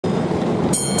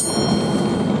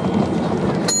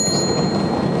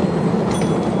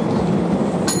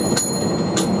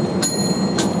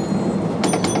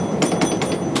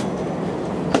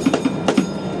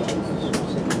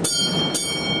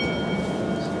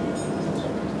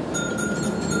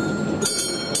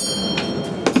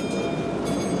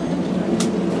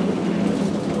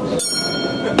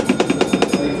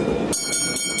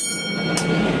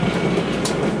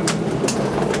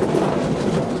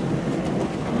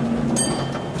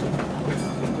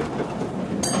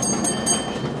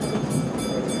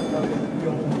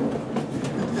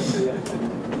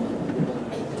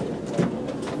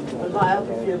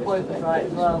your appointment right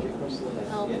as well.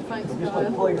 Oh, thanks, Just put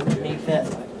a point underneath it.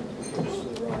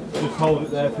 Just hold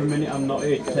it there for a minute, I'm not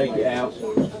here to take it out.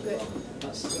 Okay.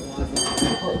 Put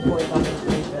a point back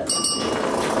underneath it.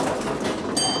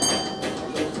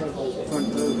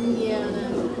 Yeah, I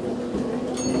know.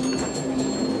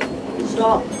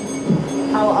 Stop.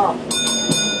 Power up.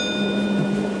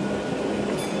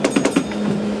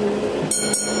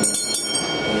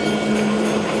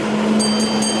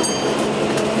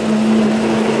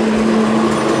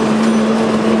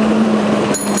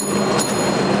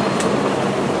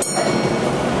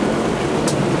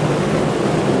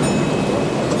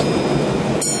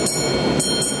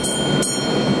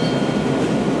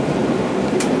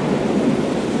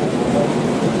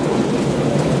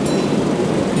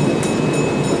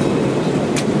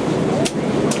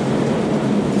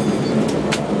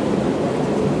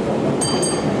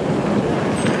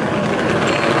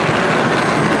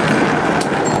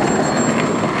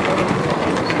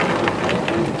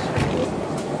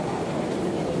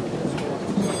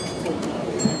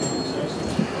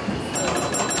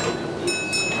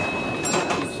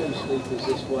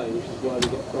 This way, which is why we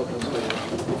get problems with it.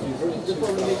 If you run into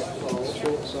the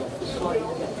shorts off the side, I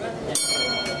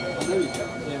know you can,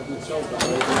 yeah, we've told that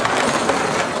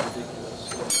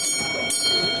ridiculous.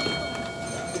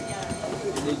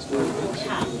 It needs to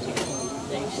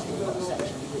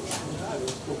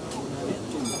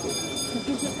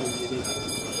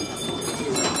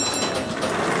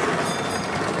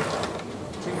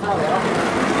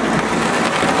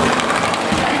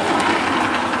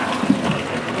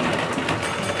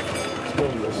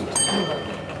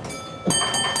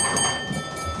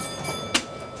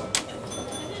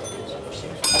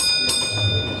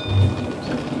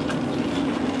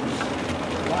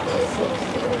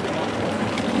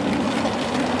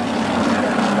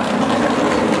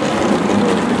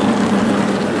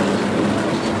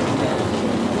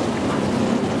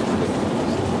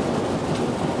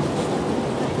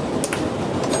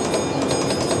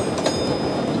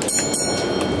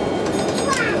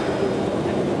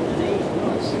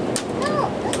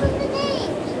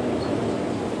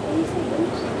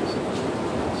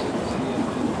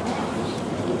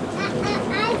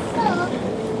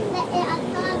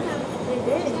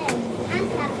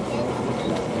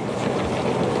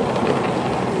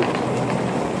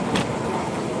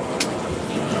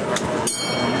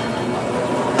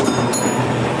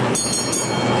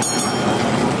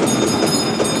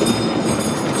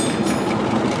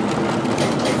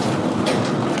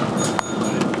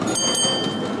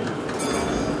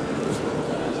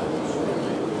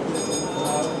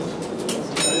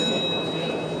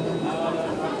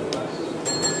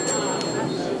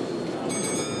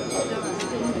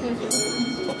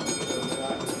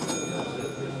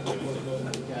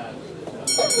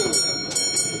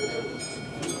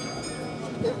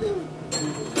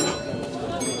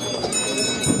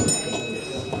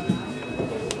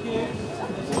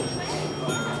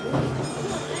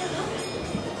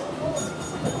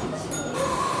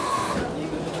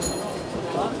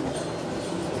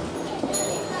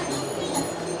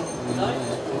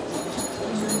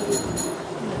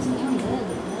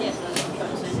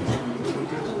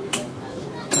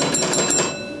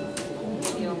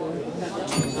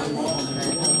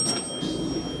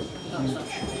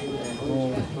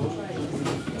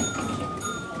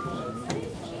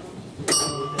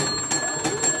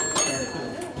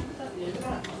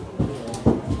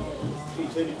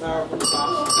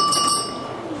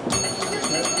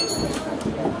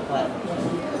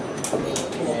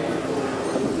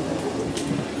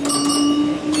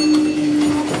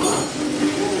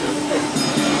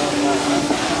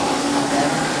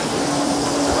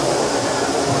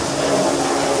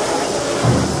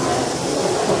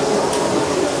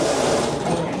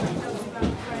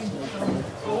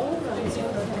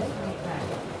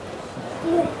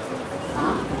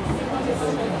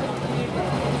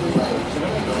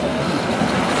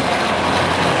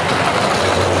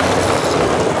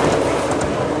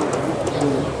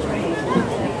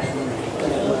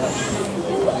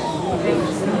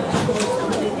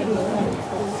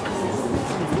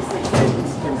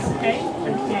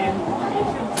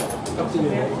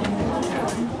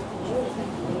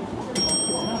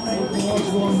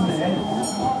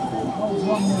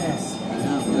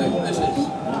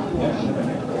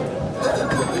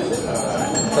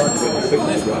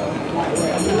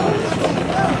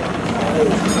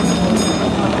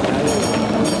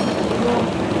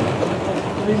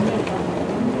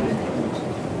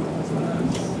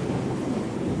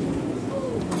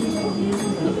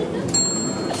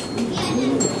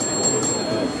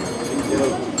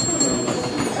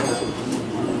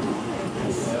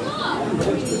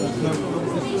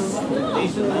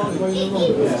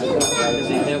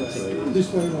Yeah,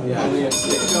 it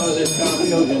goes this kind of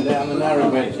building down the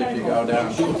narrow bits if you go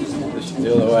down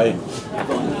the other way.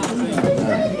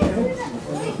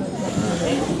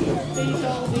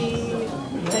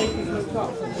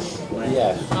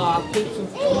 Yes.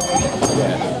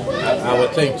 Yeah, I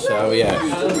would think so, yes.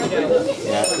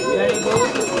 Yeah.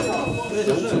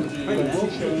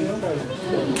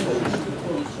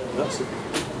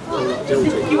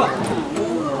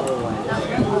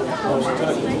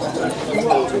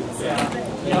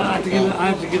 I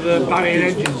have to give a Barry an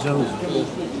engine zone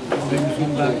when we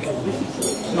come back.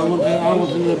 So I want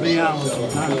them to be out all the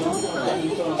time.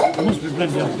 There must be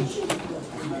plenty of them.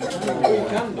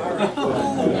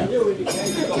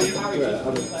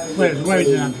 Where's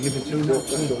Warrington I have to give it to?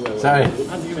 Sorry. I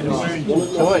have to give it to Warrington.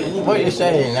 So what are you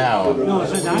saying now? No, I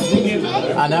said I have to give it.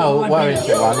 I know,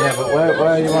 Warrington one, yeah, but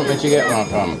where do you want me to get one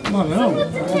from? Well, no,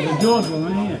 the George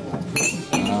one here.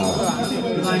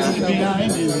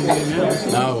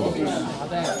 No.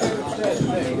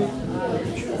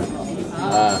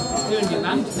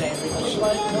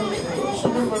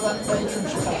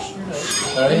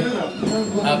 Sorry?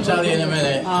 I'll tell you in a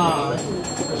minute.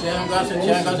 She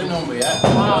hasn't got a number yet.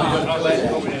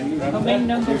 How many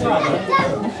numbers are there?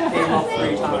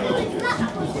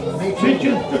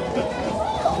 Richard.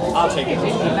 I'll take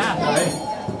it.